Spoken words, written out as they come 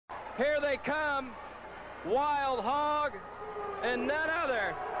Here they come, Wild Hogg, and none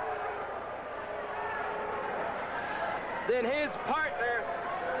other than his partner.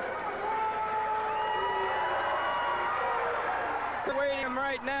 Waiting him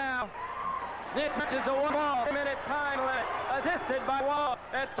right now. This match is a 1-minute time limit, assisted by Wall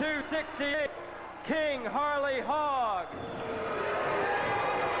at 2:68. King Harley Hogg.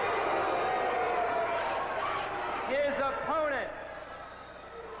 His opponent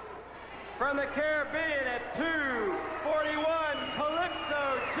from the Caribbean at 2:41,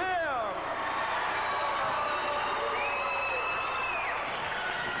 Calypso Jim.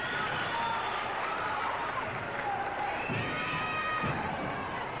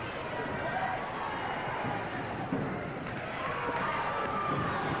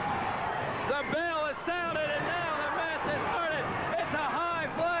 The bell is sounded, and now the match is started. It's a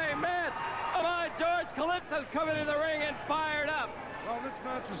high-flying match. Oh my George, Calypso's coming in the ring and fired up. Well, this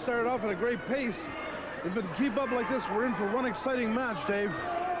match has started off at a great pace. If it keep up like this, we're in for one exciting match, Dave.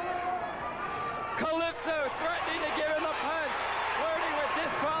 Calypso threatening to give him the punch, flirting with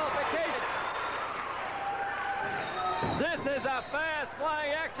disqualification. This is a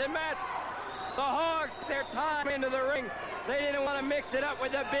fast-flying action match. The Hogs took their time into the ring. They didn't want to mix it up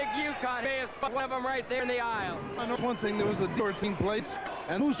with the big Yukon. May have spot one of them right there in the aisle. I know one thing, there was a detour taking place,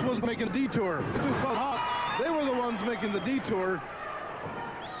 and Moose was making a detour. They were the ones making the detour.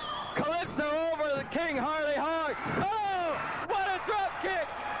 Calypso over the King Harley Hogg. Oh, what a drop kick.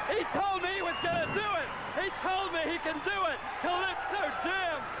 He told me he was going to do it. He told me he can do it. Calypso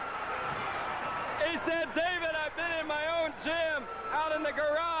Jim. He said, David, I've been in my own gym out in the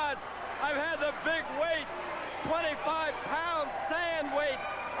garage. I've had the big weight, 25-pound sand weight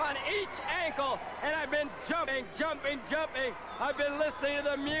on each ankle, and I've been jumping. I've been listening to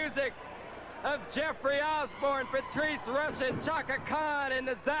the music of Jeffrey Osborne, Patrice Rushen, Chaka Khan, and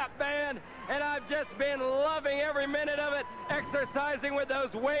the Zap Band, and I've just been loving every minute of it, exercising with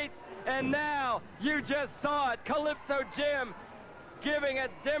those weights, and now you just saw it, Calypso Jim giving a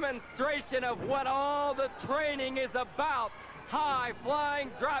demonstration of what all the training is about,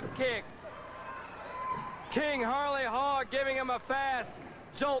 high-flying drop kicks. King Harley Hogg giving him a fast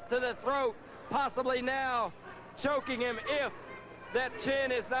jolt to the throat, possibly now choking him if that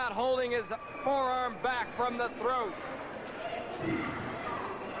chin is not holding his forearm back from the throat.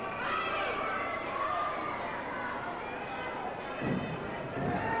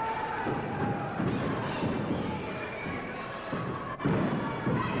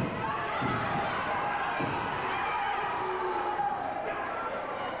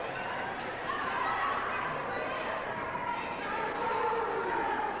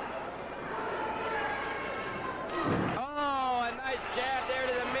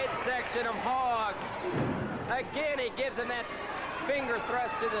 Of Hogg. Again, he gives him that finger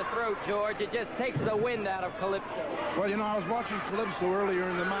thrust to the throat, George. It just takes the wind out of Calypso. Well, you know, I was watching Calypso earlier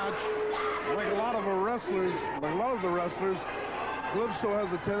in the match. Like a lot of the wrestlers, Calypso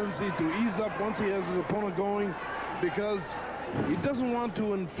has a tendency to ease up once he has his opponent going because he doesn't want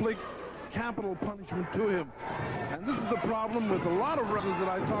to inflict capital punishment to him. And this is the problem with a lot of wrestlers that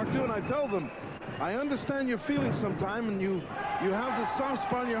I talk to, and I tell them, I understand your feelings sometime, and you have this soft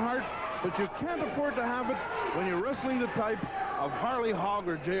spot in your heart, but you can't afford to have it when you're wrestling the type of Harley Hogg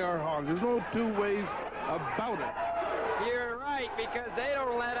or J.R. Hogg. There's no two ways about it. You're right, because they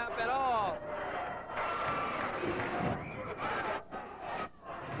don't let up at all.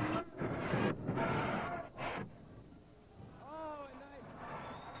 Oh, a nice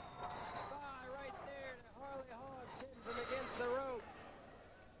thigh right there to Harley Hogg, hitting from against the rope.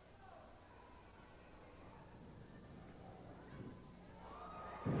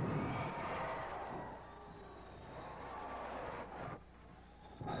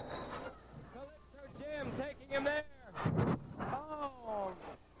 Calypso Jim taking him there. Oh,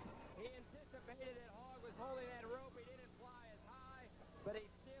 he anticipated that Hogg was holding that rope. He didn't fly as high, but he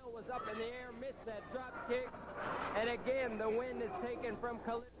still was up in the air, missed that drop kick. And again, the wind is taken from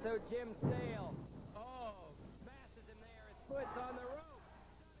Calypso Jim's sail. Oh, smashes him there. His foot's on the rope.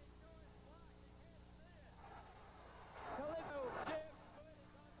 Calypso Jim's foot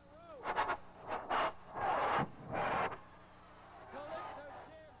is on the rope. Calypso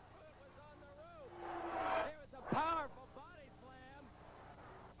Jim's foot was on the rope. There was a powerful body slam.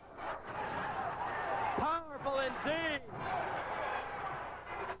 Powerful indeed.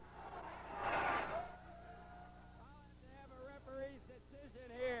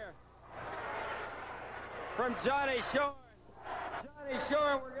 From Johnny Shorn. Johnny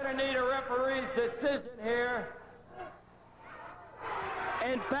Shorn, we're going to need a referee's decision here.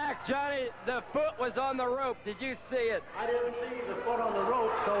 In fact, Johnny, the foot was on the rope. Did you see it? I didn't see the foot on the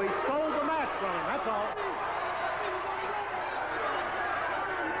rope, so he stole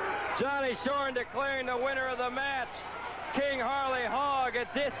Johnny Shorn declaring the winner of the match, King Harley Hogg, a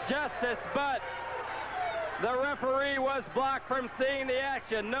disjustice, but the referee was blocked from seeing the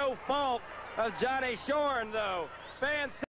action. No fault of Johnny Shorn, though. Fans